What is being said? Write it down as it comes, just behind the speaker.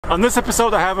On this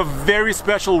episode, I have a very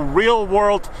special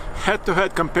real-world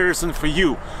head-to-head comparison for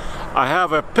you. I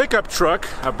have a pickup truck,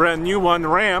 a brand new one,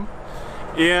 Ram,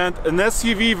 and an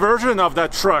SUV version of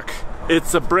that truck.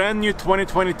 It's a brand new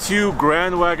 2022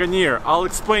 Grand Wagoneer. I'll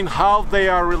explain how they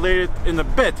are related in a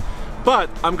bit, but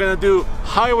I'm gonna do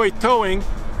highway towing,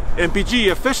 MPG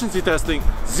efficiency testing,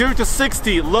 0 to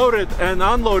 60 loaded and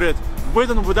unloaded,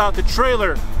 with and without the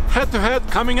trailer, head-to-head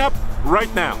coming up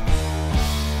right now.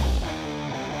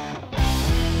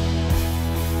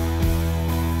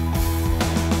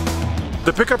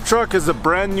 The pickup truck is a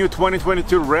brand new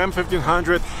 2022 Ram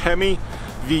 1500 Hemi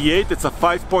V8. It's a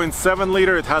 5.7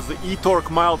 liter. It has the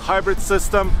e-torque mild hybrid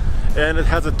system, and it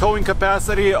has a towing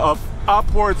capacity of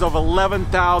upwards of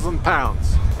 11,000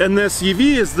 pounds. And the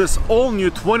SUV is this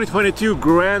all-new 2022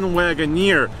 Grand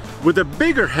Wagoneer with a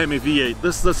bigger Hemi V8.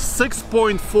 This is a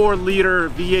 6.4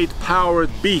 liter V8 powered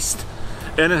beast,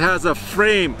 and it has a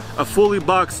frame, a fully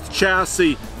boxed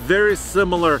chassis, very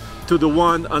similar to the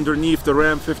one underneath the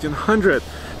Ram 1500.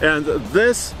 And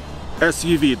this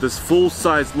SUV, this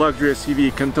full-size luxury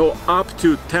SUV, can tow up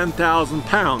to 10,000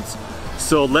 pounds.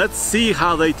 So let's see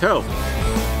how they tow.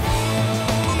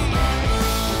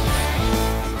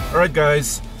 Alright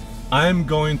guys, I'm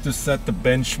going to set the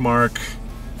benchmark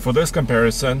for this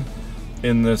comparison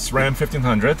in this Ram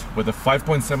 1500 with a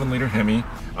 5.7 liter Hemi.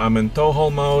 I'm in tow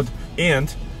haul mode,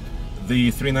 and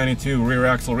the 392 rear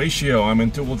axle ratio, I'm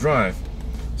in two-wheel drive.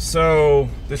 So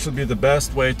this should be the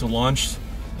best way to launch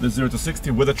the 0 to 60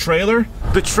 with a trailer.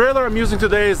 The trailer I'm using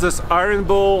today is this Iron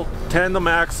Bull tandem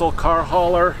axle car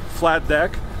hauler flat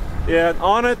deck, and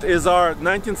on it is our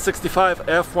 1965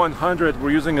 F100 we're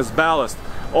using as ballast.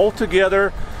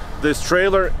 Altogether, this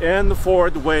trailer and the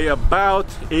Ford weigh about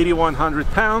 8,100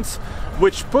 pounds,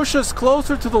 which pushes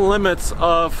closer to the limits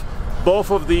of both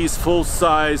of these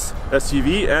full-size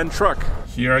SUV and truck.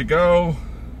 Here I go.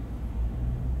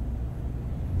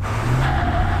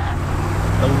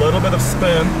 A little bit of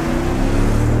spin.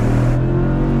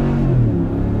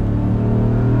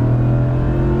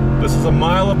 This is a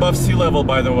mile above sea level,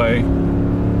 by the way.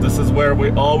 This is where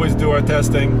we always do our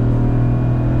testing.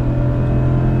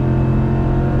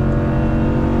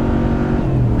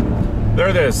 There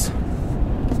it is.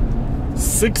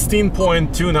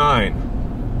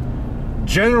 16.29.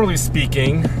 Generally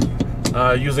speaking,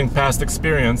 using past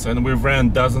experience, and we've ran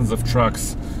dozens of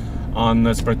trucks on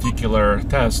this particular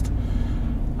test,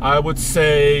 I would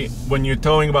say when you're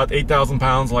towing about 8,000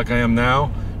 pounds like I am now,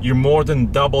 you're more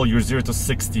than double your 0 to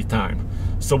 60 time.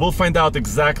 So we'll find out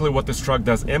exactly what this truck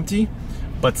does empty,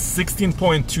 but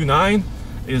 16.29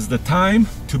 is the time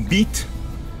to beat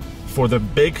for the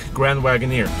big Grand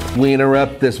Wagoneer. We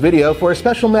interrupt this video for a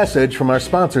special message from our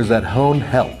sponsors at Hone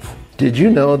Health. Did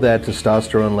you know that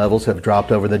testosterone levels have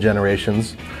dropped over the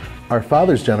generations? Our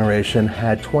father's generation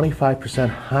had 25%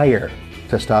 higher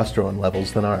testosterone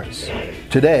levels than ours.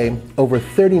 Today, over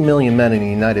 30 million men in the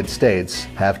United States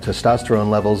have testosterone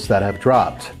levels that have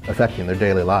dropped, affecting their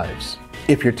daily lives.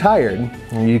 If you're tired,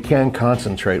 you can't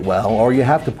concentrate well, or you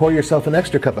have to pour yourself an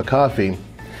extra cup of coffee,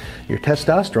 your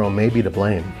testosterone may be to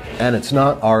blame. And it's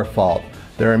not our fault.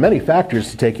 There are many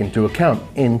factors to take into account,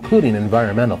 including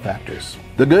environmental factors.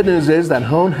 The good news is that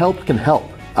Hone Health can help.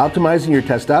 Optimizing your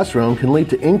testosterone can lead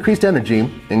to increased energy,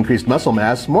 increased muscle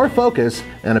mass, more focus,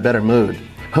 and a better mood.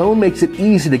 Hone makes it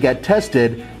easy to get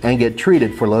tested and get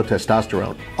treated for low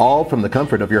testosterone, all from the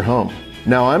comfort of your home.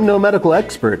 Now, I'm no medical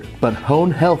expert, but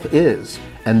Hone Health is,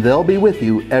 and they'll be with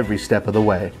you every step of the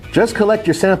way. Just collect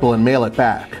your sample and mail it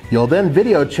back. You'll then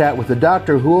video chat with a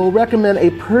doctor who will recommend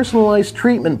a personalized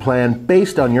treatment plan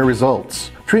based on your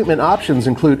results. Treatment options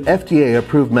include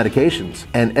FDA-approved medications,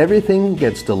 and everything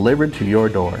gets delivered to your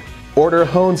door. Order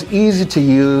Hone's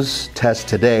easy-to-use test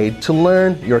today to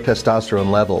learn your testosterone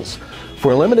levels.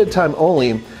 For a limited time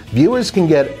only, viewers can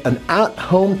get an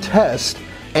at-home test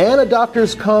and a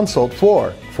doctor's consult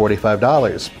for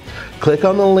 $45. Click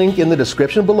on the link in the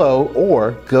description below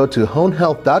or go to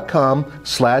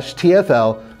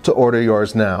honehealth.com/TFL to order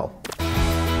yours now.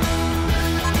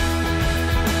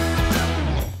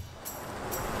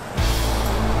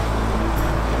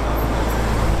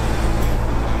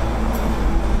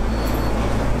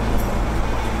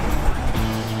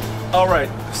 Alright,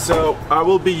 so I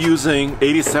will be using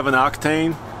 87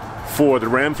 octane for the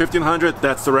Ram 1500,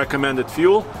 that's the recommended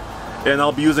fuel. And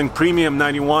I'll be using Premium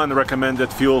 91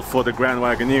 recommended fuel for the Grand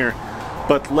Wagoneer.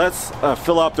 But let's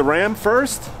fill up the Ram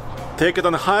first, take it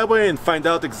on the highway, and find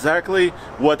out exactly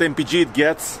what MPG it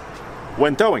gets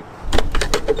when towing.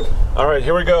 Alright,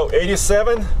 here we go.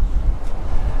 87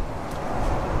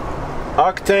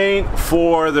 octane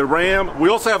for the Ram. We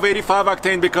also have 85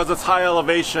 octane because it's high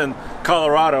elevation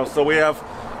Colorado, so we have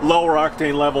lower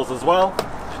octane levels as well.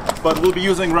 But we'll be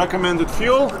using recommended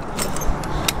fuel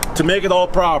to make it all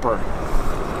proper.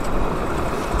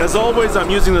 As always, I'm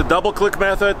using the double click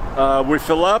method. We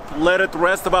fill up, let it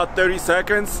rest about 30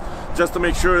 seconds just to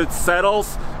make sure it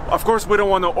settles. Of course, we don't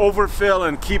want to overfill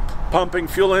and keep pumping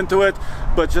fuel into it,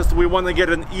 but just we want to get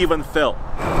an even fill.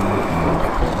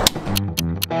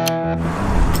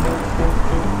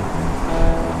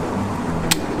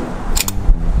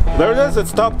 There it is,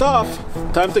 it's topped off.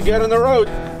 Time to get on the road.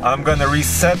 I'm gonna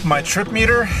reset my trip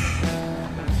meter.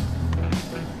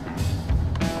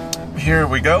 Here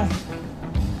we go.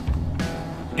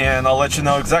 And I'll let you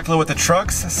know exactly what the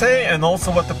trucks say and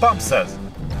also what the pump says.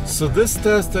 So this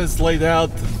test is laid out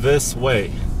this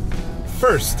way.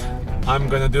 First, I'm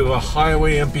gonna do a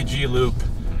highway MPG loop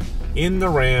in the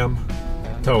Ram,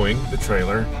 towing the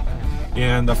trailer.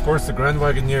 And of course the Grand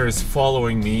Wagoneer is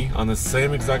following me on the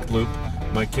same exact loop.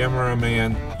 My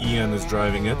cameraman Ian is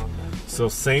driving it. So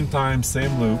same time,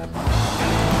 same loop.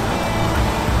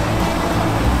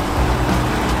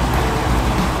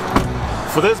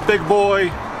 For this big boy,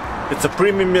 it's a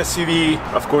premium SUV.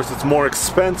 Of course, it's more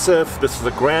expensive. This is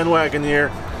a Grand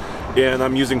Wagoneer, and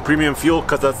I'm using premium fuel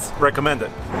because that's recommended.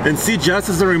 And see, just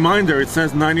as a reminder, it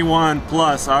says 91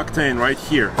 plus octane right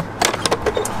here.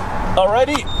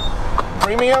 Alrighty,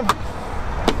 premium.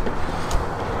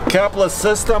 Capless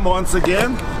system once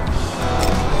again.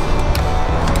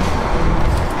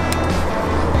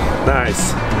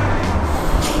 Nice.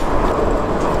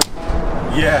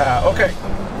 Yeah, okay.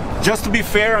 Just to be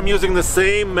fair, I'm using the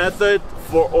same method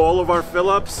for all of our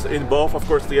fill-ups in both, of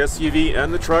course, the SUV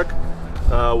and the truck.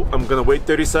 I'm gonna wait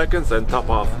 30 seconds and top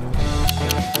off.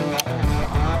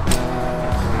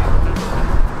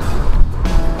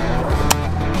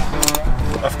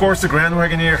 Of course, the Grand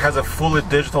Wagoneer has a fully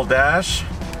digital dash.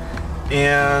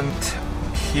 And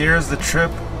here's the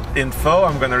trip info.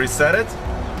 I'm gonna reset it.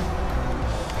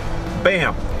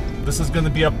 Bam! This is gonna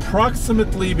be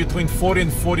approximately between 40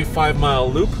 and 45 mile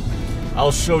loop.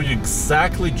 I'll show you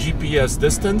exactly GPS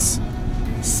distance,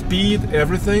 speed,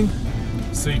 everything,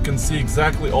 so you can see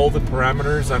exactly all the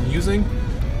parameters I'm using.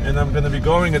 And I'm gonna be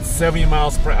going at 70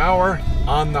 miles per hour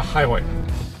on the highway.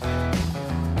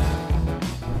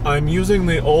 I'm using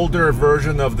the older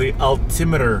version of the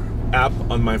altimeter app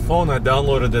on my phone. I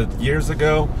downloaded it years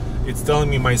ago. It's telling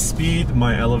me my speed,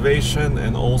 my elevation,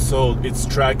 and also it's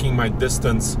tracking my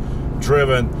distance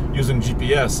driven using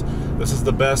GPS. This is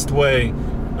the best way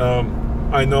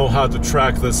I know how to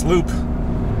track this loop.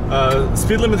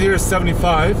 Speed limit here is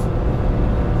 75.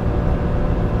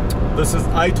 This is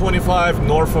I-25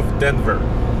 north of Denver.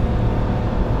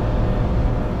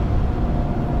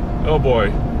 Oh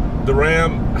boy, the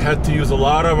Ram had to use a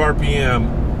lot of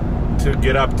RPM to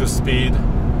get up to speed,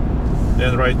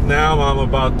 and right now I'm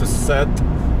about to set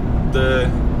the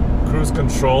cruise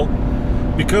control.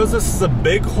 Because this is a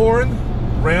Bighorn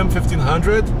Ram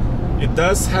 1500, it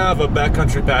does have a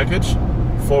backcountry package,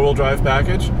 four-wheel drive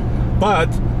package, but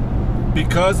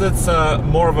because it's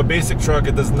more of a basic truck,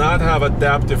 it does not have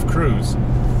adaptive cruise.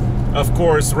 Of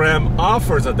course, Ram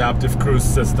offers adaptive cruise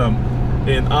system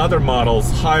in other models,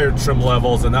 higher trim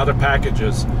levels and other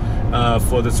packages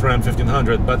for this Ram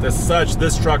 1500, but as such,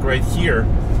 this truck right here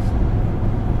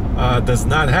does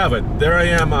not have it. There I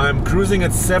am, I'm cruising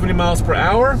at 70 miles per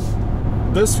hour.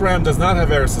 This Ram does not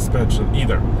have air suspension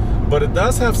either, but it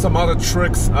does have some other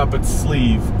tricks up its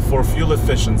sleeve for fuel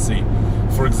efficiency.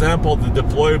 For example, the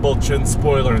deployable chin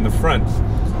spoiler in the front.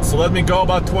 So let me go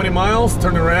about 20 miles,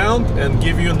 turn around, and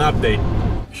give you an update.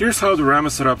 Here's how the Ram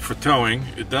is set up for towing.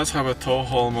 It does have a tow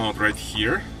haul mode right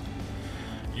here.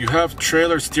 You have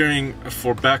trailer steering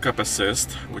for backup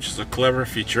assist, which is a clever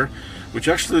feature, which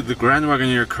actually the Grand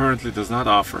Wagoneer currently does not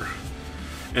offer.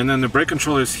 And then the brake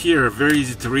controller is here, very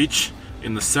easy to reach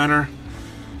in the center,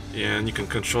 and you can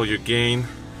control your gain,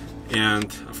 and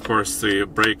of course the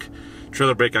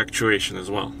trailer brake actuation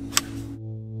as well.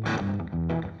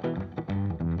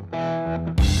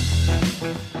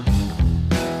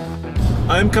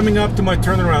 I'm coming up to my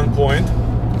turnaround point,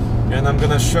 and I'm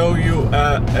gonna show you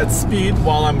at speed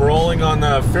while I'm rolling on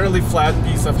a fairly flat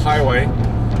piece of highway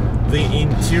the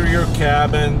interior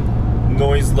cabin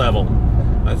noise level.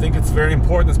 I think it's very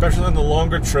important, especially on the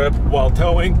longer trip while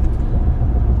towing.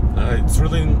 It's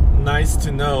really nice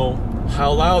to know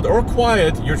how loud or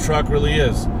quiet your truck really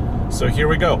is. So here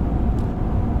we go.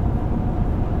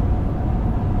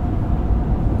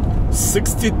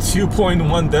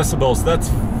 62.1 decibels. That's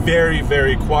very,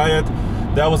 very quiet.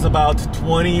 That was about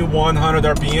 2100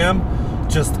 RPM,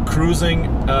 just cruising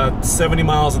at 70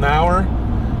 miles an hour.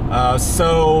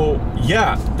 So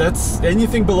yeah, that's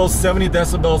anything below 70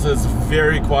 decibels is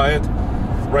very quiet.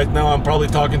 Right now I'm probably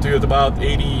talking to you at about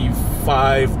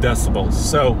 85 decibels.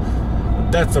 So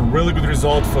that's a really good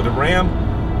result for the Ram.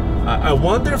 I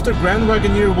wonder if the Grand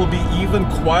Wagoneer will be even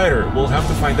quieter. We'll have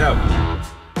to find out.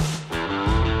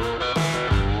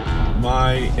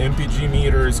 My MPG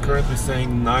meter is currently saying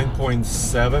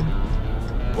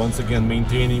 9.7. Once again,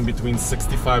 maintaining between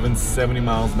 65 and 70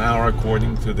 miles an hour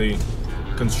according to the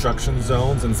construction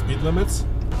zones and speed limits.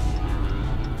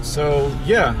 So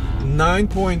yeah,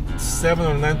 9.7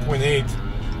 or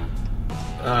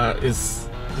 9.8 is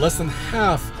less than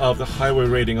half of the highway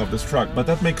rating of this truck, but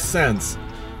that makes sense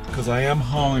because I am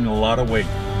hauling a lot of weight.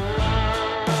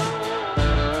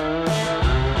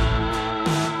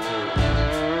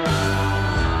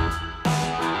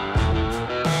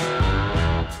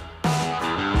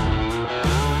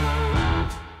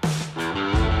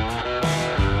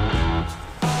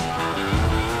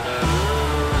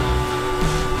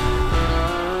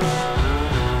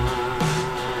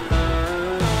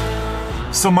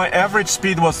 So my average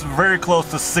speed was very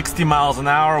close to 60 miles an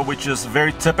hour, which is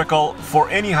very typical for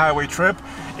any highway trip,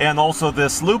 and also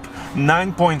this loop.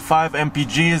 9.5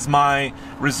 MPG is my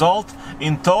result.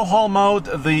 In tow haul mode,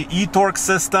 the e-torque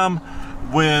system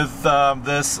with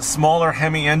this smaller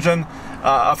Hemi engine,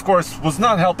 of course, was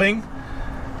not helping,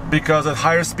 because at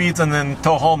higher speeds and in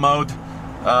tow haul mode,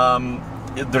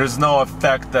 there's no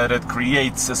effect that it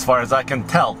creates as far as I can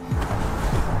tell.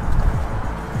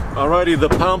 Alrighty, the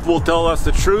pump will tell us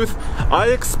the truth. I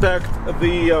expect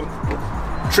the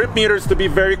trip meters to be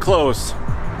very close,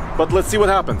 but let's see what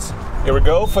happens. Here we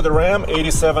go for the Ram,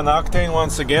 87 octane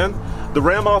once again. The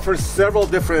Ram offers several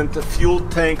different fuel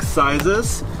tank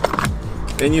sizes.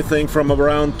 Anything from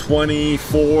around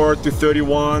 24 to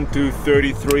 31 to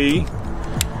 33.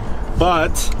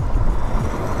 But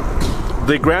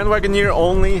the Grand Wagoneer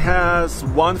only has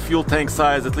one fuel tank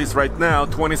size, at least right now,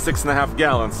 26.5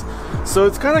 gallons. So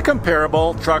it's kind of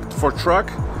comparable, truck for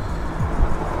truck.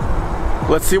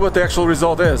 Let's see what the actual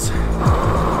result is.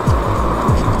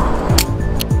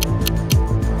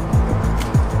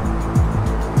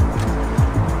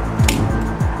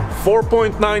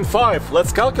 4.95.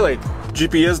 Let's calculate.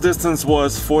 GPS distance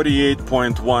was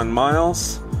 48.1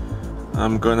 miles.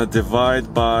 I'm gonna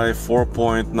divide by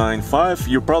 4.95.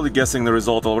 You're probably guessing the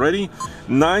result already.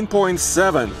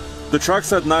 9.7. The truck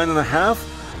said 9.5,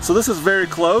 so this is very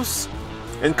close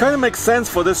and kind of makes sense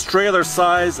for this trailer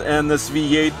size and this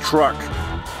V8 truck.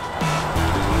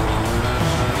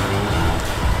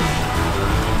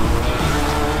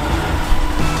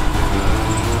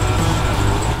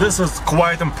 This is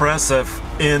quite impressive.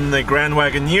 In the Grand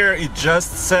Wagoneer, it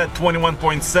just said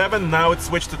 21.7, now it's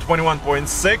switched to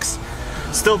 21.6.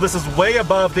 Still, this is way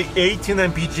above the 18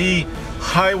 MPG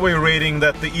highway rating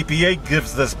that the EPA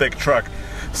gives this big truck.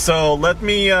 So let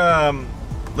me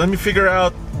figure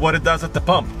out what it does at the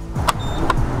pump.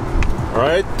 All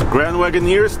right, the Grand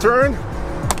Wagoneer's turn.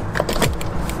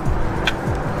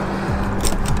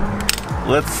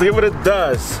 Let's see what it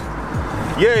does.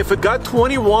 Yeah, if it got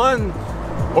 21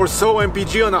 or so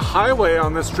MPG on a highway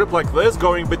on this trip like this,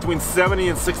 going between 70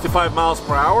 and 65 miles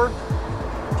per hour,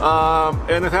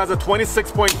 and it has a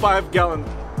 26.5 gallon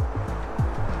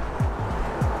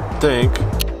tank.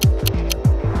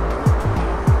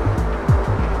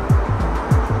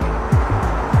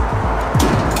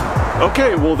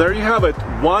 Okay, well there you have it,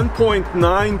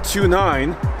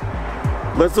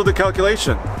 1.929. Let's do the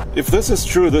calculation. If this is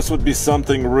true, this would be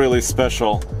something really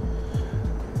special.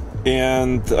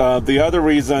 And the other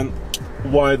reason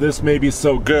why this may be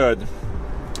so good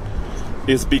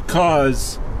is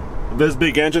because this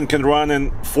big engine can run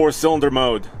in 4-cylinder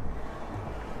mode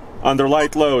under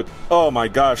light load. Oh my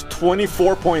gosh,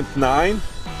 24.9?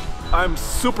 I'm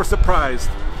super surprised.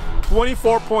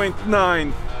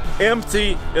 24.9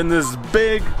 empty in this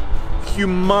big,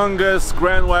 humongous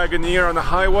Grand Wagoneer on the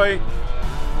highway.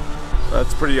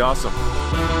 That's pretty awesome.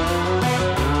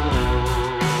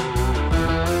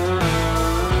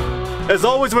 As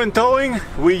always when towing,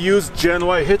 we use Gen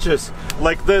Y hitches,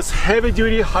 like this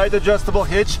heavy-duty height-adjustable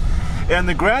hitch. And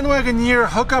the Grand Wagoneer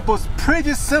hookup was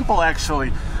pretty simple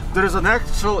actually. There's an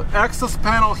actual access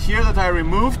panel here that I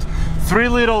removed, 3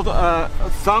 little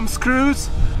thumb screws,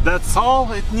 that's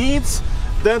all it needs.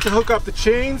 Then to hook up the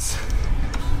chains,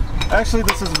 actually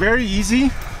this is very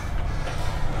easy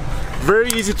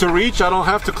to reach. I don't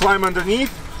have to climb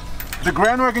underneath. The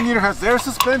Grand Wagoneer has air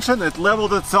suspension, it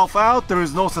leveled itself out, there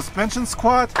is no suspension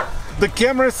squat. The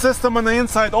camera system on the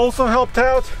inside also helped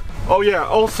out. Oh yeah,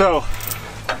 also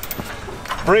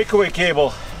breakaway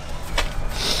cable.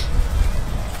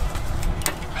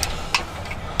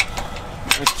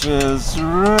 Which is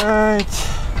right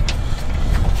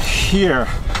here.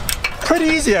 Pretty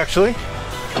easy actually.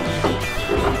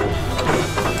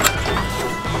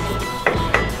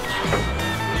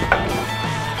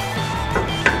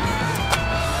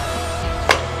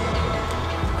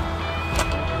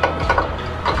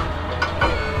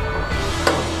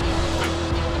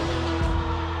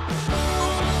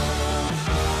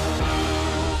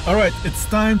 Alright, it's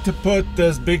time to put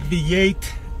this big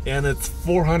V8 and its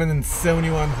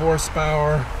 471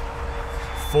 horsepower,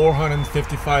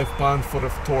 455 pound-foot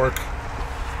of torque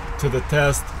to the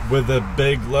test with a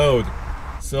big load.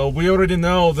 So we already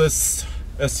know this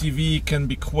SUV can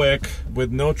be quick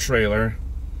with no trailer,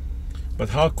 but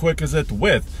how quick is it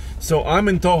with? So I'm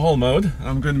in tow haul mode.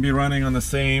 I'm going to be running on the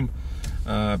same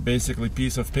basically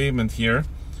piece of pavement here.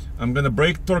 I'm going to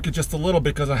brake torque it just a little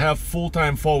because I have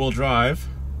full-time four-wheel drive.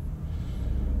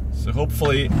 So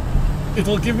hopefully it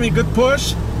will give me a good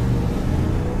push.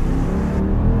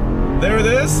 There it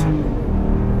is.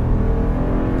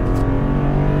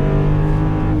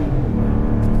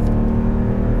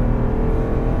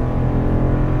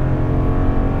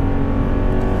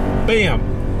 Bam!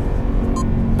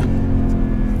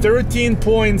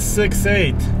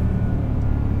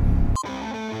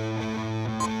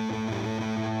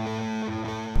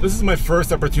 13.68. This is my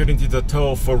first opportunity to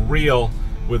tow for real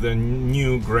with a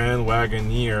new Grand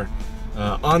Wagoneer.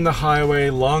 On the highway,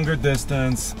 longer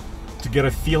distance, to get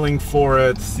a feeling for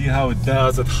it, see how it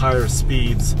does at higher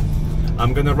speeds.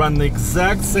 I'm gonna run the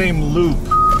exact same loop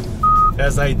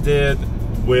as I did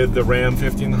with the Ram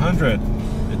 1500.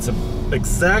 It's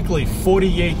exactly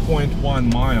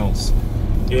 48.1 miles.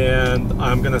 And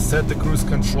I'm gonna set the cruise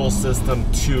control system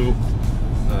to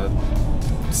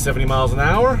 70 miles an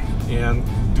hour and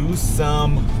do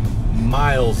some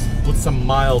miles, put some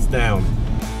miles down.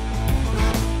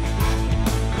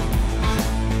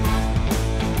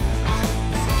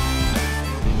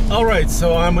 Alright,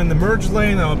 so I'm in the merge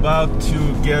lane. I'm about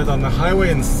to get on the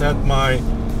highway and set my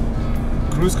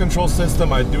cruise control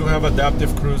system. I do have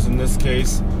adaptive cruise in this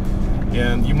case.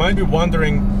 And you might be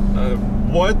wondering,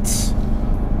 what is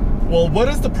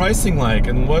the pricing like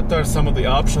and what are some of the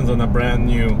options on a brand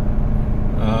new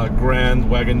Grand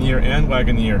Wagoneer and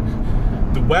Wagoneer?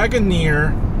 The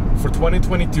Wagoneer for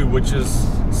 2022, which is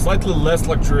slightly less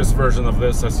luxurious version of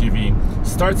this SUV,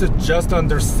 starts at just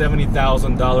under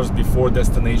 $70,000 before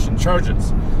destination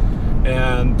charges.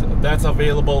 And that's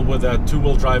available with a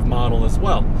two-wheel drive model as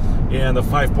well, and a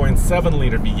 5.7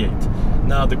 liter V8.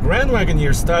 Now the Grand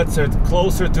Wagoneer starts at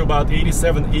closer to about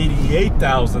 $87,000,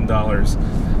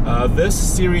 $88,000. This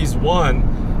Series 1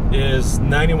 is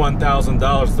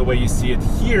 $91,000 the way you see it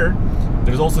here.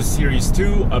 There's also Series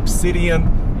 2, Obsidian,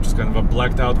 which is kind of a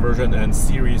blacked out version, and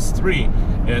Series 3.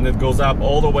 And it goes up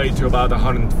all the way to about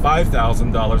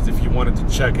 $105,000 if you wanted to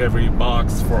check every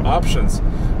box for options.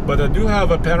 But I do have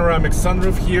a panoramic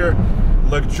sunroof here,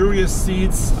 luxurious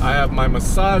seats, I have my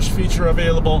massage feature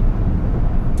available,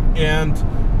 and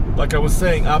like I was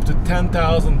saying, up to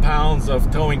 10,000 pounds of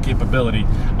towing capability.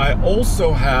 I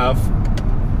also have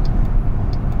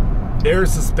air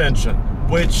suspension,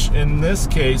 which in this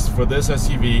case, for this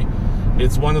SUV,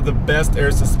 it's one of the best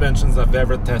air suspensions I've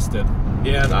ever tested.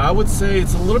 And I would say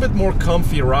it's a little bit more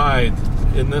comfy ride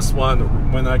in this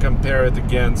one when I compare it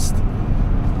against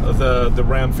the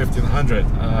Ram 1500.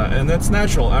 And that's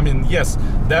natural. I mean, yes,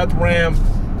 that Ram,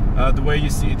 the way you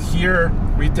see it here,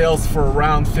 retails for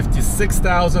around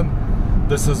 $56,000.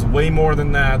 This is way more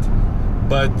than that,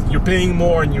 but you're paying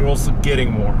more and you're also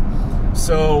getting more.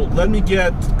 So let me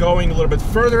get going a little bit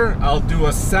further. I'll do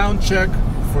a sound check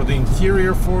for the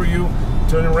interior for you,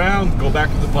 turn around, go back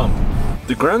to the pump.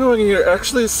 The Grand Wagoneer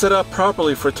actually is set up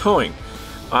properly for towing.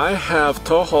 I have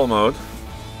tow haul mode.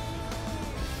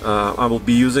 I will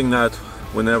be using that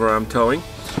whenever I'm towing.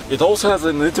 It also has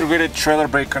an integrated trailer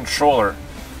brake controller,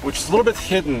 which is a little bit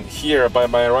hidden here by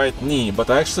my right knee, but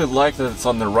I actually like that it's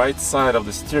on the right side of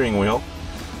the steering wheel.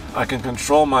 I can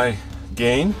control my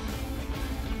gain.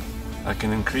 I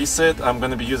can increase it. I'm going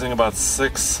to be using about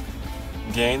 6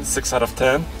 gain, 6 out of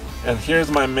 10. And here's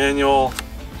my manual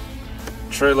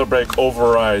trailer brake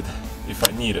override if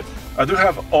I need it. I do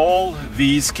have all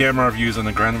these camera views on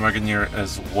the Grand Wagoneer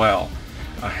as well.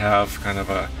 I have kind of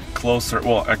a closer,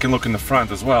 well, I can look in the front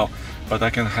as well, but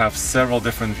I can have several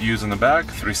different views in the back,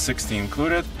 360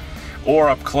 included, or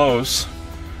up close.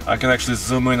 I can actually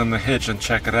zoom in on the hitch and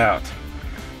check it out.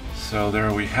 So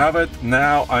there we have it.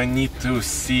 Now I need to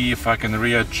see if I can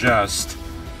readjust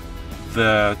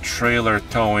the trailer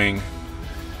towing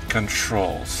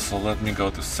controls. So let me go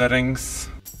to settings.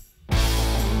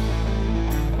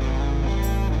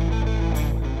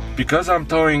 Because I'm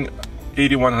towing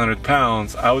 8,100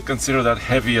 pounds, I would consider that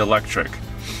heavy electric.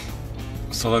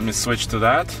 So let me switch to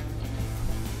that.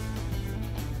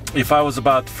 If I was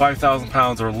about 5,000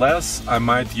 pounds or less, I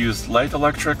might use light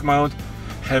electric mode.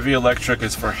 Heavy electric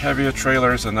is for heavier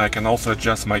trailers, and I can also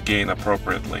adjust my gain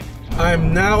appropriately.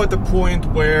 I'm now at the point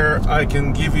where I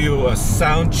can give you a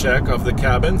sound check of the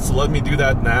cabin, so let me do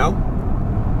that now.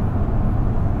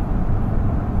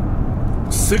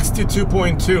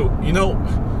 62.2. You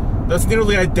know, that's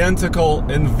nearly identical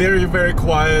and very, very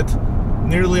quiet.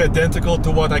 Nearly identical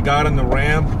to what I got on the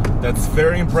Ram. That's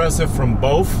very impressive from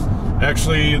both.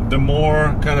 Actually, the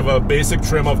more kind of a basic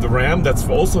trim of the Ram, that's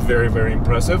also very, very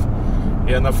impressive.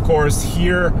 And of course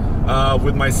here,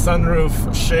 with my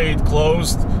sunroof shade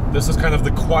closed, this is kind of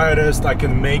the quietest I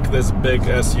can make this big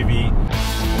SUV.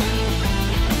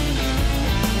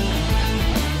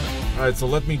 Alright, so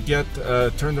let me get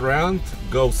turned around,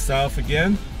 go south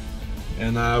again,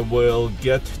 and I will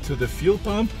get to the fuel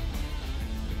pump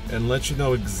and let you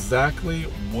know exactly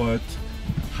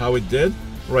how it did.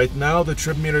 Right now the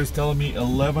trip meter is telling me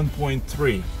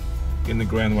 11.3 in the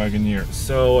Grand Wagoneer,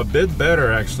 so a bit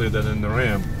better actually than in the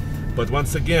Ram. But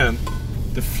once again,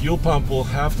 the fuel pump will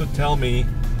have to tell me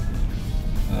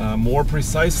more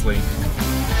precisely.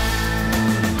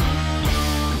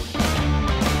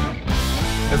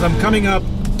 As I'm coming up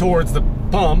towards the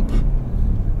pump,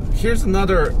 here's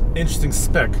another interesting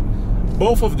spec.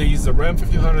 Both of these, the Ram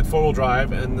 1500 4-wheel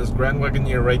drive and this Grand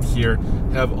Wagoneer right here,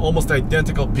 have almost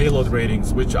identical payload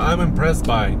ratings, which I'm impressed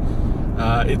by.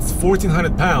 It's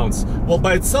 1,400 pounds. Well,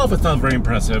 by itself, it's not very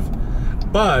impressive.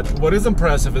 But what is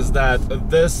impressive is that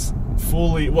this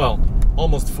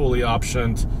almost fully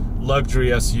optioned luxury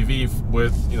SUV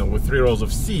with 3 rows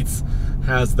of seats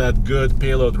has that good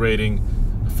payload rating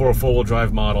for a 4-wheel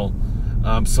drive model.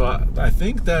 So I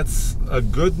think that's a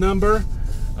good number.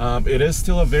 It is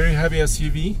still a very heavy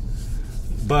SUV,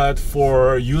 but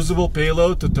for usable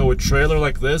payload to tow a trailer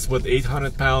like this with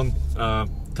 800-pound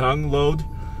tongue load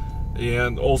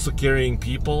and also carrying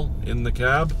people in the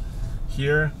cab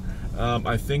here,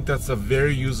 I think that's a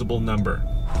very usable number.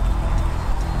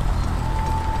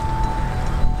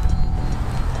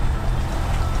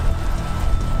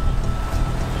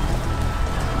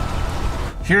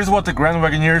 Here's what the Grand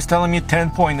Wagoneer is telling me,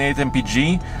 10.8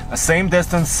 MPG, same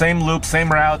distance, same loop, same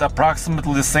route,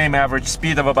 approximately the same average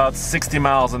speed of about 60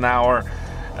 miles an hour.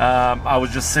 I was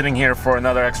just sitting here for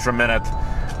another extra minute,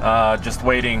 just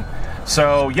waiting.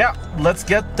 So yeah, let's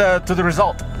get to the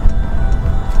result.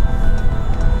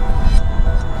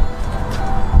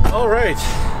 All right,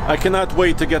 I cannot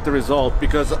wait to get the result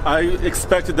because I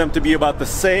expected them to be about the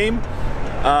same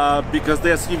because the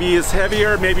SUV is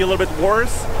heavier, maybe a little bit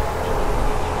worse.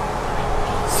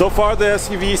 So far the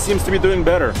SUV seems to be doing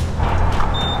better.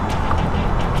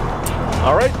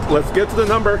 All right, let's get to the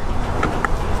number.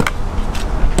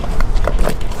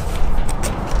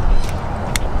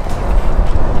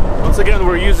 Once again,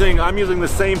 I'm using the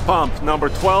same pump, number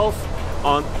 12,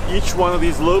 on each one of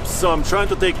these loops, so I'm trying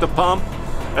to take the pump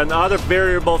and other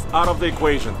variables out of the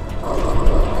equation.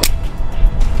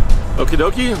 Okie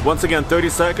dokie, once again 30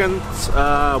 seconds,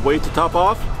 wait to top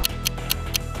off.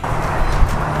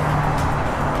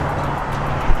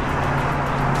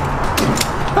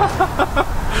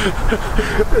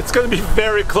 It's gonna be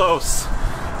very close,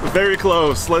 very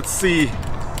close. Let's see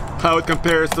how it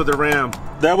compares to the Ram.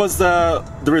 That was the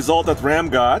result that Ram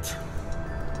got.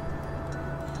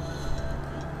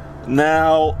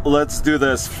 Now let's do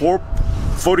this.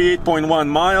 48.1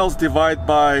 miles divided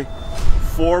by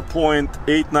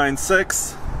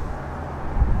 4.896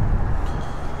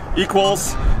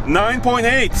 equals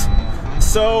 9.8.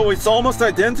 So it's almost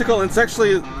identical. It's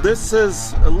actually, this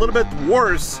is a little bit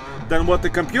worse than what the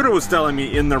computer was telling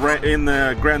me in the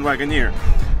Grand Wagoneer.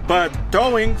 But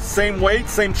towing, same weight,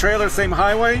 same trailer, same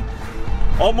highway,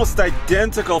 almost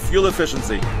identical fuel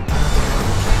efficiency.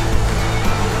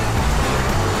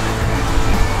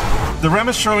 The Ram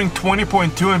is showing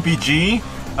 20.2 mpg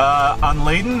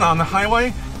unladen on the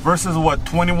highway versus what,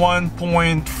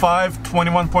 21.5,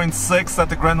 21.6 that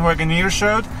the Grand Wagoneer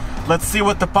showed. Let's see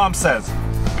what the pump says.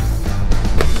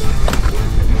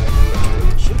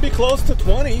 Should be close to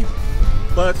 20,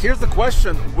 but here's the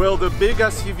question: will the big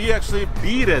SUV actually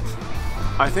beat it?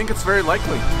 I think it's very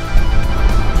likely.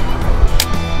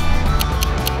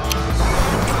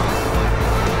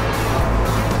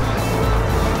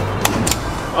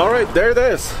 All right, there it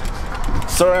is.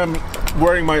 Sorry, I'm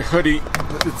wearing my hoodie.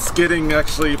 It's getting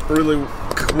actually really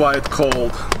quite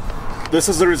cold. This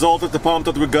is the result of the pump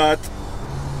that we got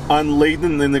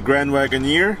unladen in the Grand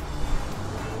Wagoneer.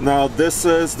 Now this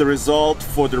is the result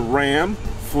for the Ram,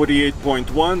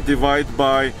 48.1 divided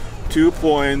by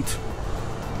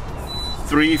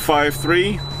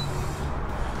 2.353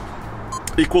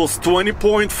 equals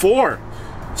 20.4.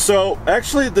 So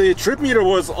actually the trip meter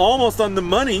was almost on the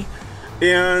money,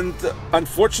 and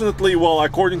unfortunately, well,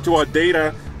 according to our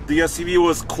data, the SUV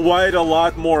was quite a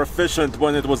lot more efficient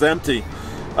when it was empty.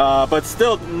 But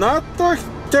still, not a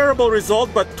terrible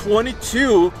result, but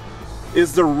 22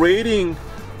 is the rating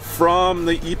from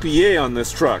the EPA on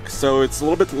this truck, so it's a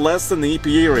little bit less than the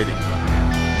EPA rating.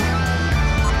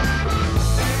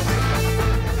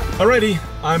 Alrighty,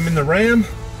 I'm in the Ram.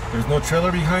 There's no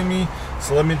trailer behind me,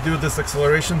 so let me do this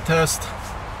acceleration test.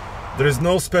 There is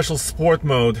no special sport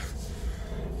mode.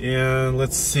 And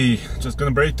let's see, just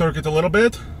gonna brake torque it a little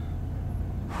bit.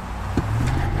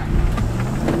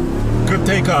 Good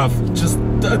takeoff, just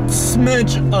a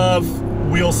smidge of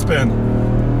wheel spin.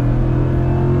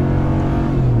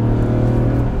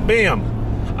 Bam!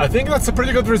 I think that's a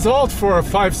pretty good result for a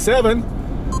 5.7.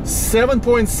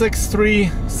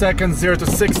 7.63 seconds 0 to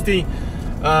 60.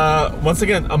 Once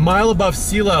again, a mile above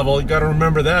sea level, you gotta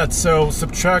remember that. So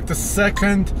subtract a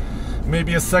second,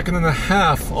 maybe a second and a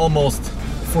half almost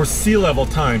for sea level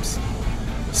times.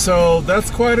 So that's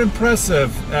quite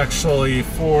impressive actually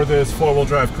for this four-wheel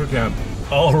drive crew cab.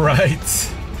 All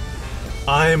right,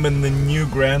 I am in the new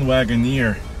Grand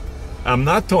Wagoneer. I'm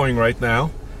not towing right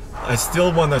now. I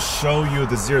still want to show you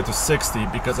the 0 to 60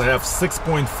 because I have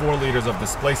 6.4 liters of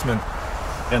displacement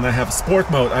and I have sport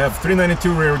mode. I have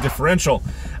 392 rear differential.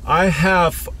 I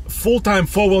have full-time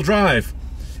four-wheel drive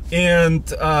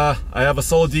and I have a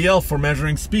solid DL for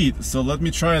measuring speed. So let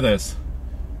me try this.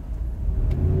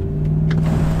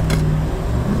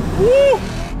 Woo!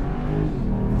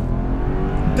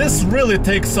 This really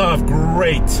takes off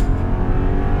great.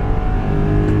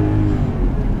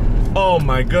 Oh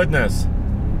my goodness.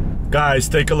 Guys,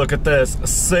 take a look at this,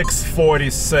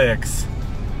 646.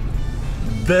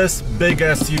 This big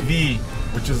SUV,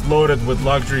 which is loaded with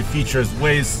luxury features,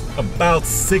 weighs about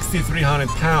 6,300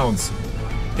 pounds.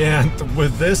 And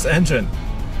with this engine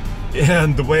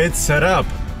and the way it's set up,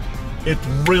 it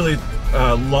really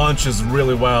launches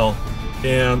really well.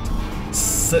 And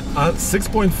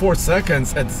 6.4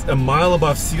 seconds at a mile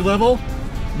above sea level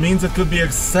means it could be a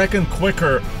second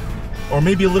quicker or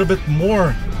maybe a little bit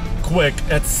more quick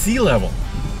at sea level.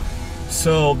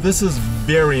 So this is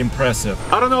very impressive.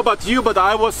 I don't know about you, but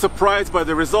I was surprised by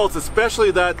the results,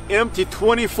 especially that empty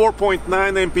 24.9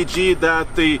 MPG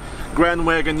that the Grand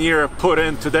Wagoneer put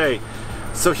in today.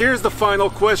 So here's the final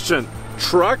question.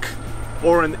 Truck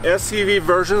or an SUV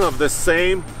version of the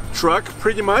same truck,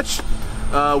 pretty much?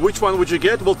 Which one would you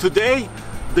get? Well, today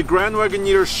the Grand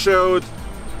Wagoneer showed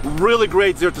really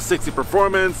great 0 to 60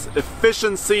 performance,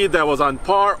 efficiency that was on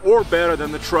par or better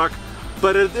than the truck,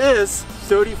 but it is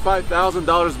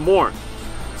 $35,000 more.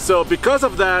 So because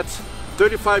of that,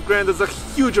 35 grand is a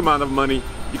huge amount of money.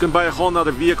 You can buy a whole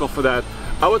nother vehicle for that.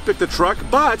 I would pick the truck,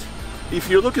 but if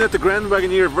you're looking at the Grand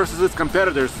Wagoneer versus its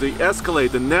competitors, the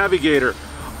Escalade, the Navigator,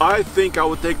 I think I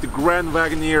would take the Grand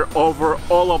Wagoneer over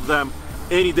all of them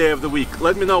any day of the week.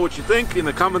 Let me know what you think in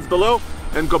the comments below,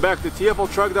 and go back to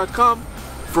tfltruck.com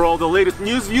for all the latest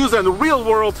news, views, and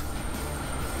real-world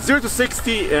 0 to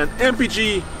 60 and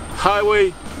MPG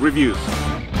highway reviews.